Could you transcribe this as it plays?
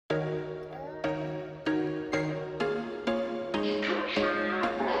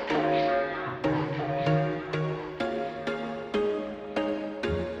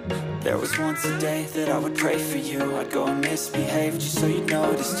was once a day that I would pray for you. I'd go and misbehave just so you'd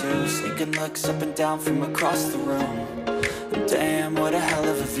notice too. Sneaking looks up and down from across the room. And damn, what a hell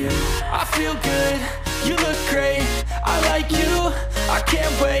of a view. I feel good, you look great, I like you, I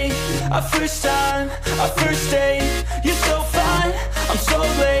can't wait. A first time, a first date, you're so fine, I'm so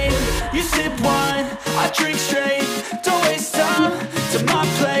late. You sip wine, I drink straight. Don't waste time to my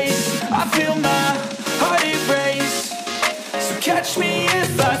place. I feel my heart erase. So catch me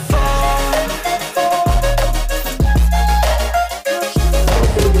if I fall.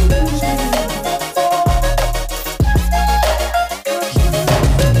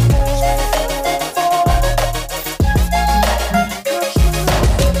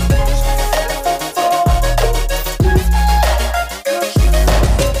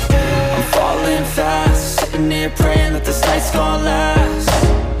 Praying that this night's gonna last.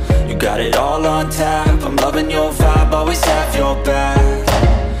 You got it all on tap, I'm loving your vibe, always have your back.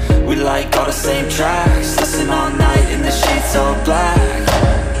 We like all the same tracks, listen all night in the sheets all black.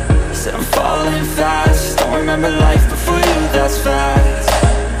 Said I'm falling fast, don't remember life before you, that's fact.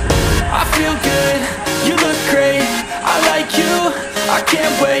 I feel good, you look great, I like you, I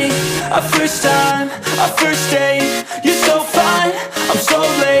can't wait. A first time, a first date, you're so fine, I'm so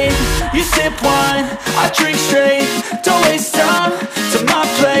late. You sip wine, I drink straight. Don't waste time to my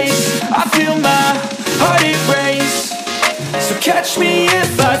place. I feel my heart erase. So catch me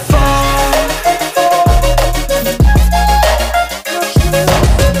if I fall.